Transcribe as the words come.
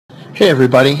Hey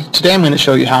everybody, today I'm going to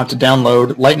show you how to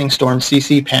download Lightning Storm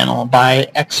CC panel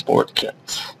by Export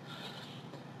Kit.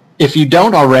 If you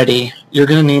don't already, you're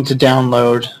going to need to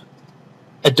download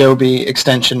Adobe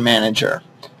Extension Manager.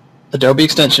 Adobe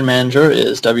Extension Manager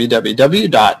is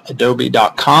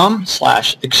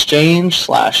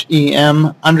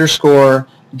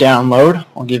www.adobe.com/exchange/em_download.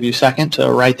 I'll give you a second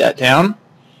to write that down.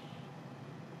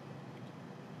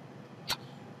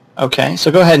 Okay, so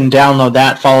go ahead and download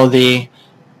that, follow the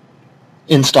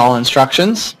install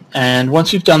instructions, and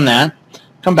once you've done that,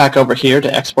 come back over here to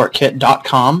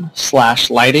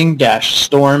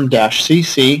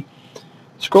exportkit.com/lighting-storm-cc,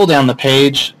 scroll down the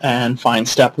page and find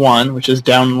step 1, which is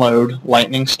download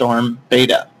Lightning Storm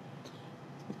Beta.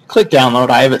 Click download.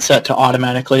 I have it set to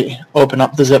automatically open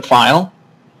up the zip file,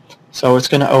 so it's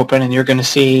going to open and you're going to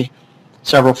see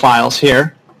several files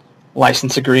here,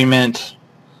 license agreement,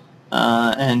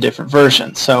 and different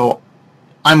versions. So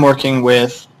I'm working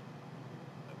with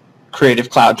Creative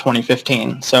Cloud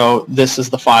 2015, so this is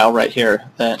the file right here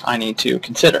that I need to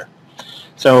consider.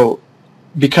 So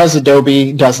because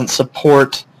Adobe doesn't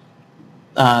support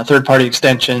third-party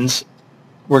extensions,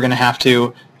 we're going to have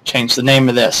to change the name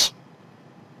of this.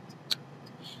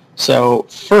 So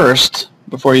first,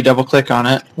 before you double-click on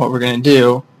it, what we're going to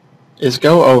do is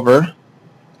go over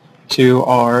to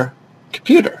our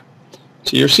computer,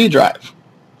 to your C drive,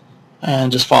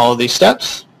 and just follow these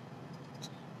steps.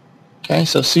 Okay,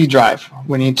 so C drive,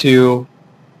 we need to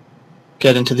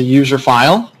get into the user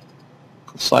file,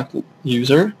 select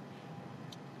user.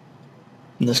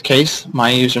 In this case,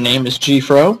 my username is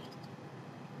gfro,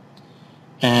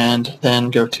 and then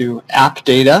go to app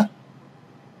data,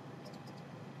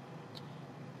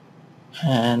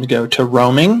 and go to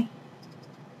roaming,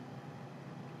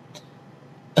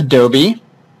 Adobe.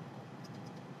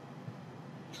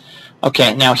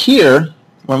 Okay, now here,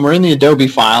 when we're in the Adobe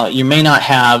file, you may not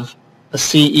have a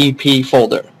CEP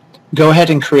folder. Go ahead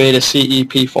and create a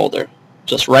CEP folder.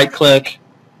 Just right-click,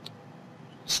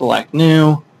 select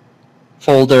New,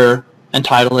 Folder, and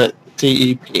title it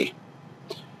CEP.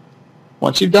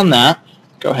 Once you've done that,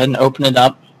 go ahead and open it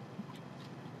up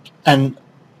and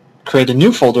create a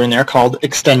new folder in there called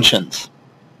Extensions.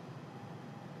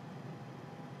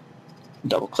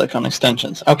 Double-click on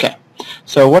Extensions. Okay,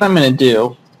 so what I'm going to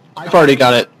do, I've already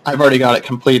got it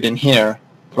complete in here,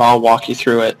 but I'll walk you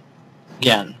through it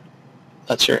again.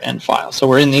 That's your end file. So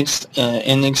we're in the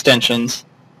extensions,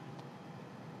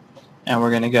 and we're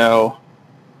going to go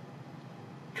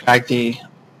drag the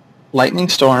Lightning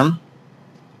Storm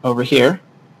over here,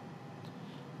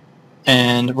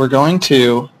 and we're going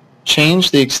to change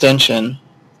the extension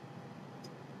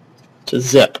to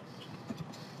zip.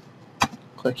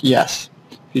 Click yes.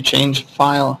 If you change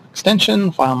file extension,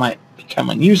 the file might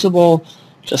become unusable.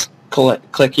 Just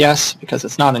click yes because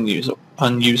it's not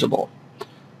unusable.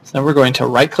 So now we're going to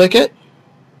right-click it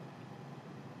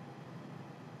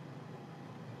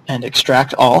and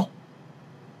extract all,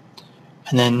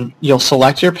 and then you'll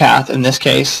select your path. In this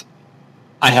case,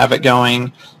 I have it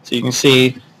going, so you can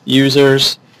see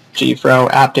users,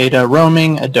 gfro, app data,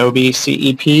 roaming, Adobe,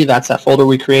 CEP, that's that folder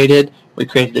we created. We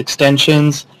created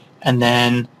extensions, and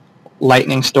then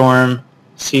Lightning Storm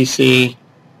CC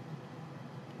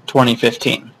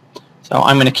 2015. So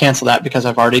I'm going to cancel that because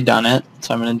I've already done it.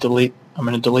 So I'm going to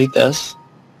delete this.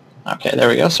 Okay, there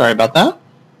we go. Sorry about that. I'm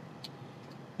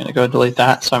going to go delete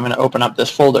that. So I'm going to open up this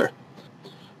folder.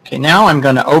 Okay, now I'm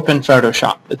going to open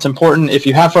Photoshop. It's important, if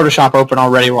you have Photoshop open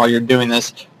already while you're doing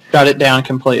this, shut it down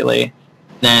completely,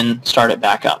 then start it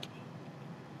back up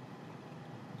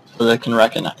so that it can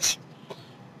recognize.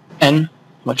 And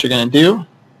what you're going to do,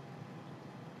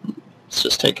 it's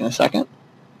just taking a second.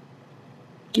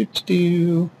 You're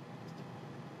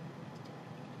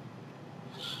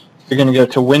going to go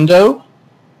to Window,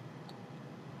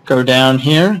 go down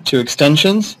here to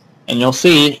Extensions, and you'll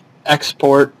see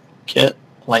Export Kit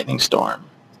Lightning Storm.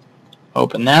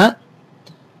 Open that,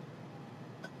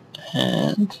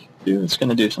 and it's going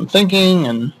to do some thinking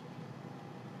and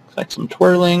like some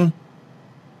twirling,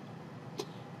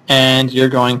 and you're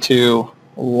going to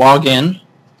log in